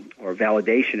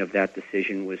validation of that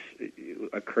decision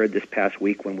occurred this past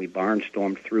week when we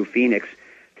barnstormed through Phoenix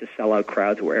to sell out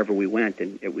crowds wherever we went,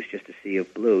 and it was just a sea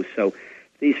of blue. So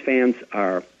these fans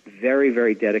are very,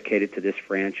 very dedicated to this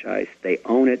franchise. They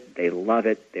own it. They love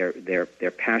it.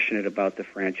 They're passionate about the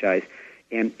franchise.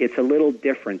 And it's a little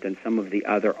different than some of the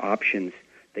other options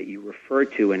that you refer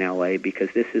to in L.A. because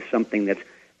this is something that's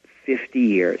 50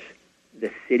 years.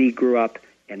 The city grew up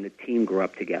and the team grew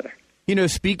up together.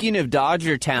 Speaking of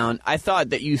Dodgertown, I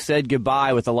thought that you said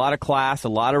goodbye with a lot of class, a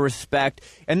lot of respect.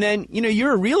 And then,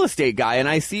 you're a real estate guy, and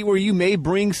I see where you may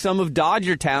bring some of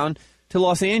Dodgertown to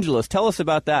Los Angeles. Tell us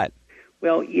about that.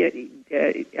 Well, yeah,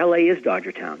 L.A. is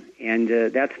Dodgertown, and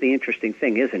that's the interesting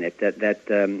thing, isn't it? That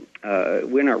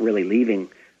we're not really leaving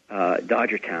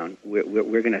Dodgertown.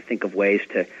 We're going to think of ways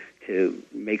to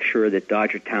make sure that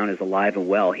Dodgertown is alive and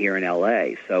well here in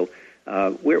L.A. So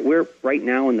we're right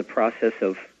now in the process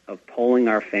of polling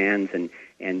our fans and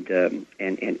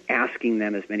asking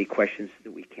them as many questions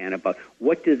that we can about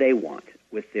what do they want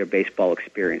with their baseball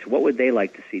experience. What would they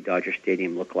like to see Dodger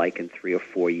Stadium look like in 3 or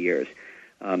 4 years?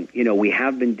 We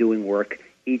have been doing work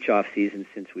each offseason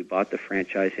since we bought the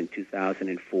franchise in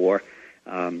 2004,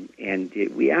 and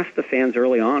we asked the fans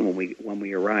early on when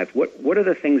we arrived, what are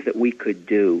the things that we could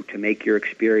do to make your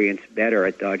experience better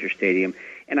at Dodger Stadium?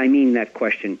 And I mean that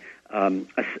question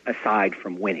aside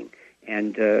from winning.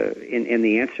 And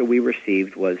the answer we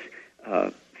received was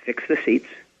fix the seats,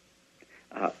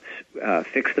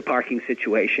 fix the parking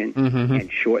situation,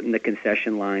 and shorten the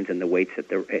concession lines and the waits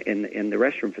in the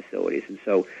restroom facilities. And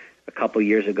so a couple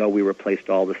years ago, we replaced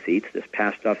all the seats. This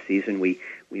past off season, we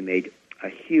made a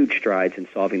huge strides in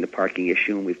solving the parking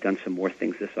issue, and we've done some more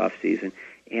things this off season.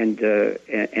 And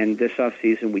this off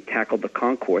season, we tackled the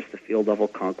concourse, the field level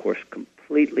concourse,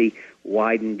 completely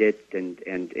widened it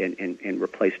and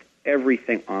replaced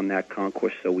everything on that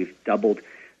concourse. So we've doubled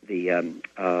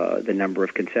the number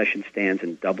of concession stands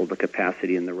and doubled the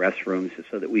capacity in the restrooms,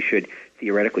 so that we should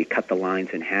theoretically cut the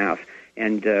lines in half.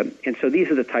 And so these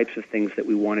are the types of things that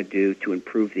we want to do to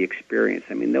improve the experience.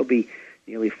 I mean, there'll be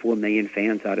nearly 4 million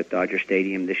fans out at Dodger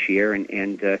Stadium this year,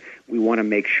 and we want to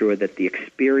make sure that the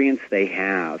experience they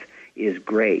have is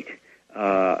great.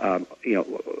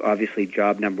 Obviously,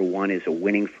 job number one is a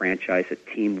winning franchise, a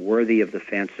team worthy of the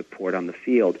fan support on the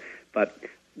field. But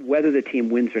whether the team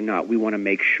wins or not, we want to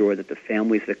make sure that the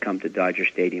families that come to Dodger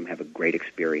Stadium have a great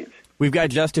experience. We've got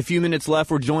just a few minutes left.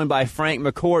 We're joined by Frank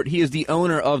McCourt. He is the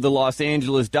owner of the Los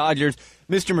Angeles Dodgers.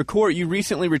 Mr. McCourt, you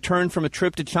recently returned from a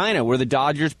trip to China where the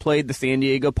Dodgers played the San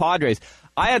Diego Padres.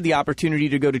 I had the opportunity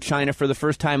to go to China for the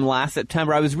first time last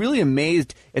September. I was really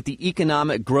amazed at the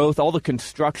economic growth, all the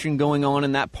construction going on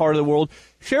in that part of the world.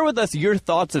 Share with us your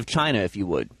thoughts of China, if you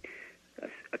would.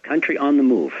 A country on the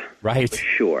move, right? For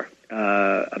sure.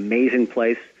 Amazing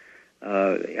place.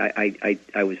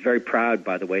 I was very proud,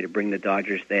 by the way, to bring the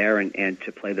Dodgers there and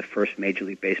to play the first Major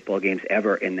League Baseball games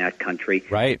ever in that country.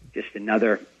 Right. Just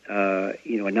another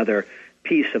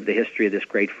piece of the history of this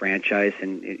great franchise,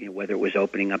 and whether it was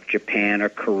opening up Japan or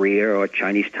Korea or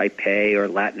Chinese Taipei or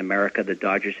Latin America, the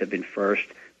Dodgers have been first,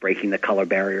 breaking the color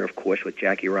barrier, of course, with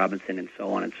Jackie Robinson and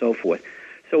so on and so forth.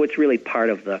 So it's really part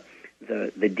of the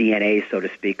DNA, so to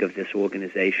speak, of this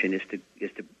organization is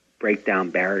to break down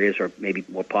barriers, or maybe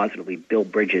more positively,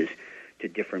 build bridges to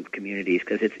different communities,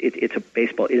 because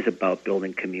baseball is about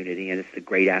building community, and it's the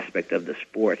great aspect of the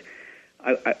sport.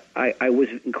 I was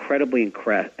incredibly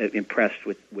impressed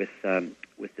with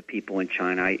the people in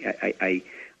China. I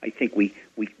think we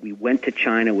went to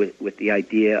China with the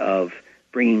idea of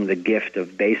bringing the gift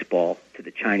of baseball to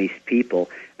the Chinese people.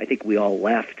 I think we all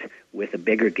left with a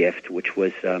bigger gift, which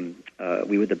was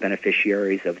we were the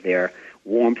beneficiaries of their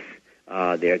warmth,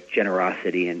 their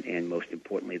generosity, and most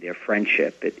importantly, their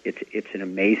friendship. It's an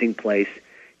amazing place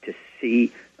to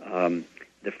see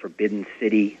the Forbidden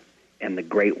City and the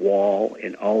Great Wall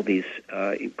and all these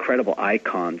incredible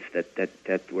icons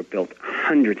that were built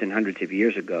hundreds and hundreds of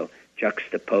years ago,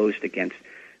 juxtaposed against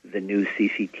the new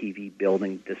CCTV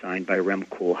building designed by Rem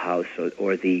Koolhaas,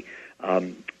 or the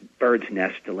Bird's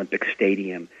Nest Olympic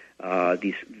Stadium,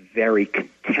 these very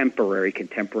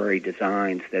contemporary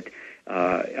designs that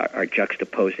are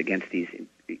juxtaposed against these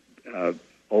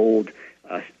old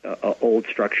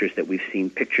structures that we've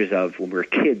seen pictures of when we were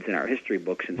kids in our history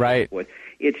books and so forth.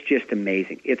 It's just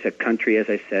amazing. It's a country, as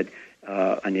I said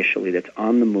initially, that's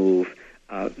on the move.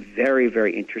 Very,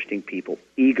 very interesting people,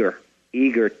 eager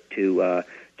to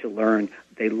learn.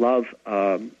 They love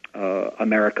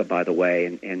America, by the way,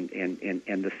 and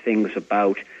the things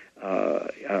about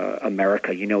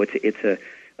America. You know,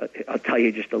 I'll tell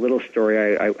you just a little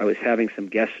story. I was having some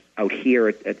guests out here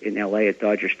in L.A. at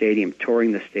Dodger Stadium,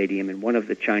 touring the stadium, and one of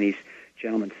the Chinese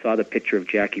gentlemen saw the picture of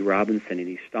Jackie Robinson, and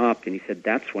he stopped, and he said,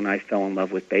 "That's when I fell in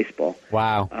love with baseball."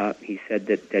 Wow. He said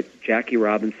that Jackie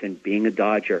Robinson, being a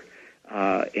Dodger,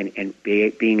 and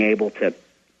being able to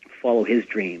follow his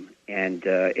dream and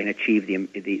achieve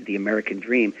the American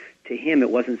dream, to him it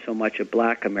wasn't so much a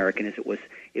black American as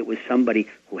it was somebody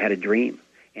who had a dream.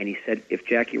 And he said, if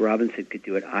Jackie Robinson could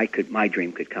do it, my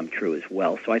dream could come true as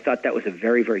well. So I thought that was a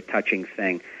very, very touching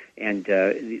thing. And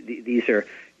these are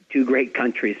two great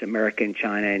countries, America and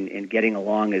China, and getting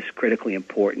along is critically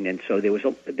important. And so there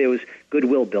was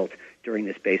goodwill built during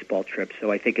this baseball trip.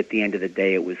 So I think at the end of the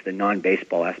day, it was the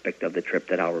non-baseball aspect of the trip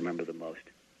that I'll remember the most.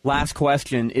 Last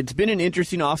question. It's been an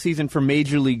interesting offseason for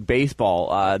Major League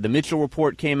Baseball. The Mitchell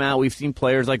Report came out. We've seen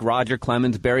players like Roger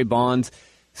Clemens, Barry Bonds,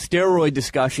 steroid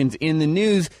discussions in the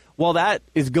news. While that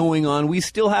is going on, we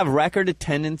still have record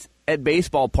attendance at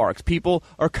baseball parks. People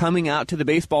are coming out to the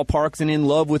baseball parks and in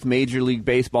love with Major League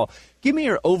Baseball. Give me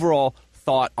your overall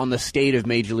thought on the state of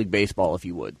Major League Baseball, if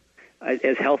you would.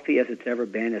 As healthy as it's ever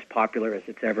been, as popular as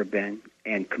it's ever been,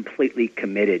 and completely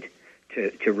committed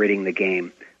to ridding the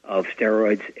game of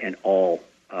steroids and all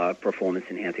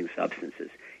performance-enhancing substances.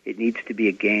 It needs to be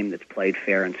a game that's played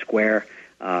fair and square.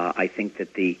 I think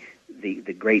that the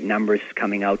great numbers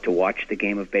coming out to watch the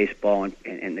game of baseball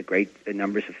and the great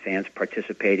numbers of fans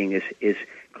participating is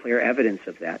clear evidence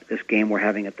of that. This game we're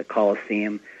having at the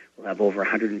Coliseum will have over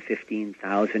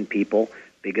 115,000 people,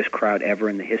 biggest crowd ever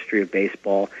in the history of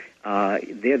baseball.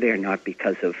 They're there not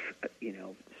because of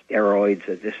steroids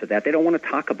or this or that. They don't want to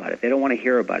talk about it. They don't want to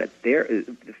hear about it. The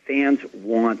fans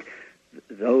want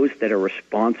those that are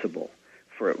responsible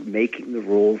for making the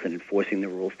rules and enforcing the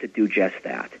rules to do just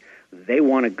that. They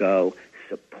want to go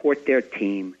support their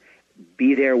team,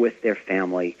 be there with their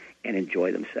family, and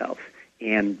enjoy themselves.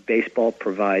 And baseball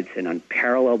provides an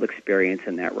unparalleled experience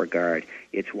in that regard.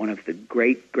 It's one of the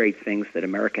great, great things that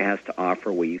America has to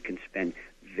offer, where you can spend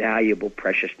valuable,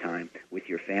 precious time with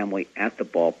your family at the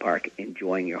ballpark,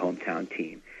 enjoying your hometown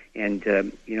team. And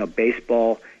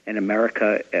baseball in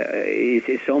America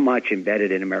is so much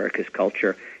embedded in America's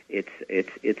culture. It's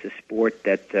a sport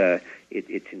that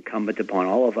it's incumbent upon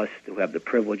all of us who have the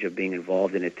privilege of being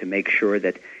involved in it to make sure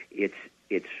that it's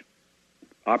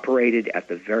operated at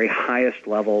the very highest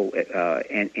level,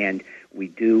 and we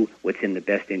do what's in the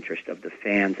best interest of the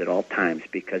fans at all times,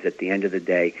 because at the end of the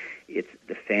day, it's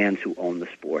the fans who own the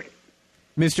sport.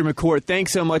 Mr. McCourt,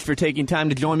 thanks so much for taking time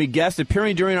to join me. Guests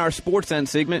appearing during our Sports End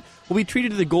segment will be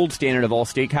treated to the gold standard of all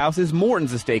steakhouses,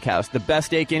 Morton's the Steakhouse, the best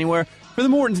steak anywhere. For the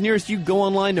Morton's nearest you, go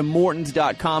online to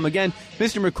Mortons.com. Again,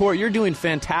 Mr. McCourt, you're doing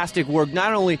fantastic work,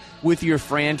 not only with your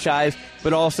franchise,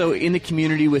 but also in the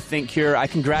community with ThinkCure. I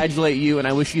congratulate you, and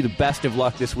I wish you the best of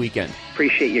luck this weekend.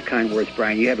 Appreciate your kind words,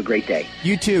 Brian. You have a great day.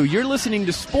 You too. You're listening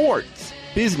to Sports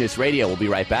Business Radio. We'll be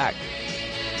right back.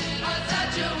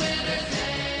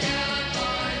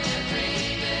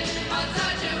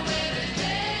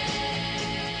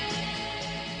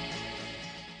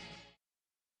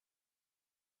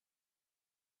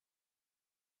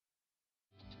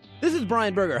 This is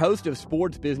Brian Berger, host of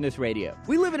Sports Business Radio.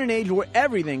 We live in an age where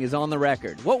everything is on the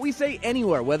record. What we say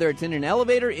anywhere, whether it's in an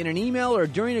elevator, in an email, or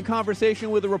during a conversation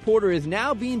with a reporter, is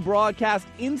now being broadcast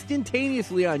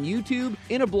instantaneously on YouTube,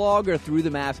 in a blog, or through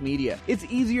the mass media. It's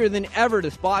easier than ever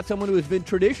to spot someone who has been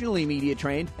traditionally media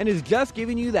trained and is just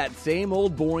giving you that same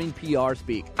old boring PR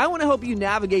speak. I want to help you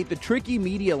navigate the tricky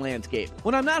media landscape.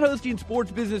 When I'm not hosting Sports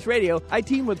Business Radio, I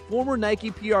team with former Nike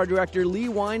PR director Lee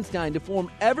Weinstein to form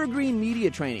Evergreen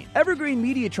Media Training. Evergreen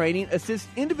Media Training assists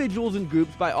individuals and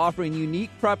groups by offering unique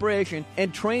preparation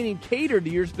and training catered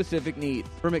to your specific needs.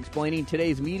 From explaining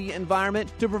today's media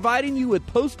environment to providing you with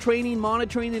post-training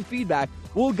monitoring and feedback,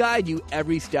 we'll guide you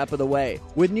every step of the way.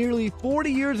 With nearly 40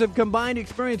 years of combined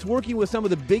experience working with some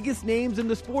of the biggest names in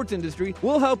the sports industry,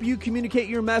 we'll help you communicate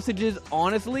your messages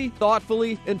honestly,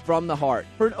 thoughtfully, and from the heart.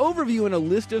 For an overview and a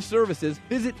list of services,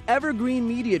 visit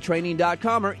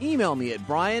evergreenmediatraining.com or email me at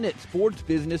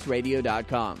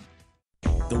brian@sportsbusinessradio.com.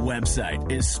 The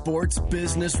website is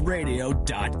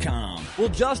sportsbusinessradio.com. Well,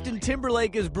 Justin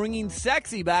Timberlake is bringing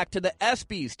sexy back to the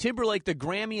ESPYs. Timberlake, the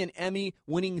Grammy and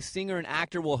Emmy-winning singer and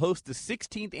actor, will host the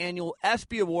 16th annual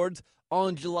ESPY Awards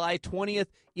on July 20th,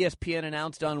 ESPN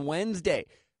announced on Wednesday.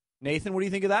 Nathan, what do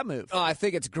you think of that move? Oh, I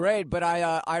think it's great, but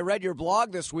I read your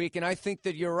blog this week, and I think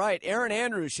that you're right. Aaron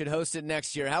Andrews should host it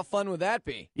next year. How fun would that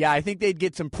be? Yeah, I think they'd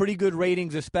get some pretty good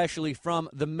ratings, especially from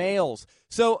the males.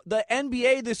 So the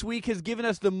NBA this week has given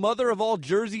us the mother of all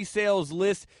jersey sales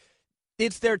list.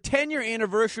 It's their 10-year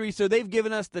anniversary, so they've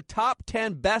given us the top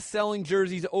 10 best-selling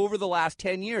jerseys over the last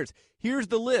 10 years. Here's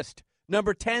the list.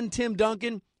 Number 10, Tim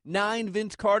Duncan. 9,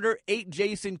 Vince Carter. 8,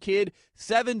 Jason Kidd.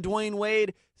 7, Dwayne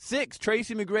Wade. 6,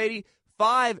 Tracy McGrady.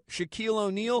 5, Shaquille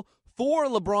O'Neal. 4,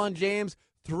 LeBron James.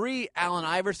 3, Allen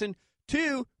Iverson.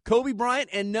 2, Kobe Bryant.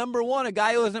 And number 1, a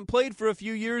guy who hasn't played for a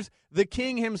few years, the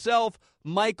king himself,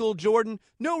 Michael Jordan.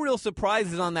 No real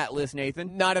surprises on that list,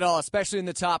 Nathan. Not at all, especially in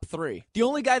the top 3. The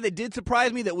only guy that did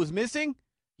surprise me that was missing,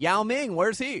 Yao Ming.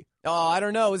 Where's he? Oh, I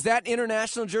don't know. Is that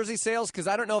international jersey sales? Because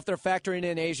I don't know if they're factoring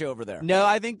in Asia over there. No,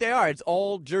 I think they are. It's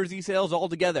all jersey sales all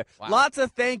together. Wow. Lots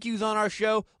of thank yous on our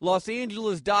show. Los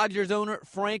Angeles Dodgers owner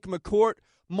Frank McCourt,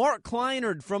 Mark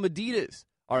Kleinert from Adidas,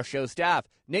 our show staff,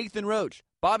 Nathan Roach,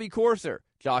 Bobby Corser,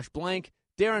 Josh Blank,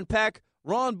 Darren Peck,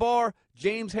 Ron Barr,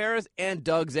 James Harris, and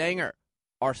Doug Zanger.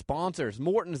 Our sponsors,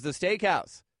 Morton's The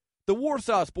Steakhouse, the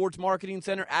Warsaw Sports Marketing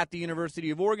Center at the University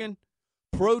of Oregon,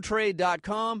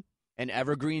 ProTrade.com, and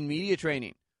Evergreen Media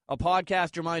Training. A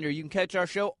podcast reminder, you can catch our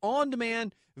show on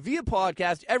demand via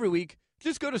podcast every week.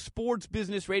 Just go to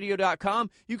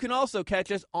sportsbusinessradio.com. You can also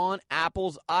catch us on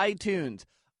Apple's iTunes.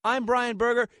 I'm Brian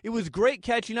Berger. It was great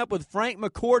catching up with Frank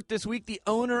McCourt this week, the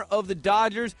owner of the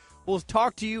Dodgers. We'll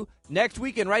talk to you next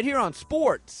weekend right here on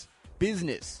Sports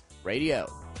Business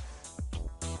Radio.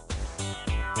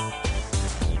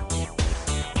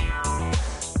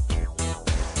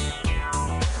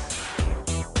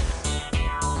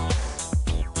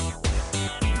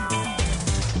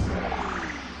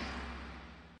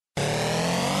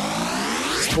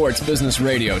 Sports Business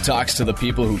Radio talks to the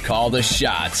people who call the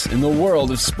shots in the world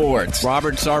of sports.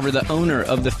 Robert Sarver, the owner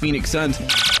of the Phoenix Suns.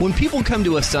 When people come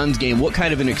to a Suns game, what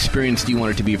kind of an experience do you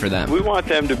want it to be for them? We want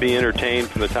them to be entertained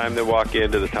from the time they walk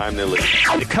in to the time they leave.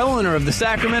 The co-owner of the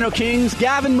Sacramento Kings,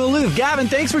 Gavin Maloof. Gavin,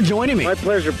 thanks for joining me. My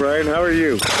pleasure, Brian. How are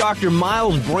you? Dr.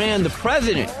 Miles Brand, the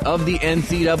president of the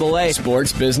NCAA.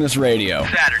 Sports Business Radio.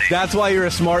 Saturday. That's why you're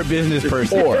a smart business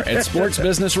person. Or at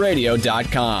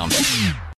sportsbusinessradio.com.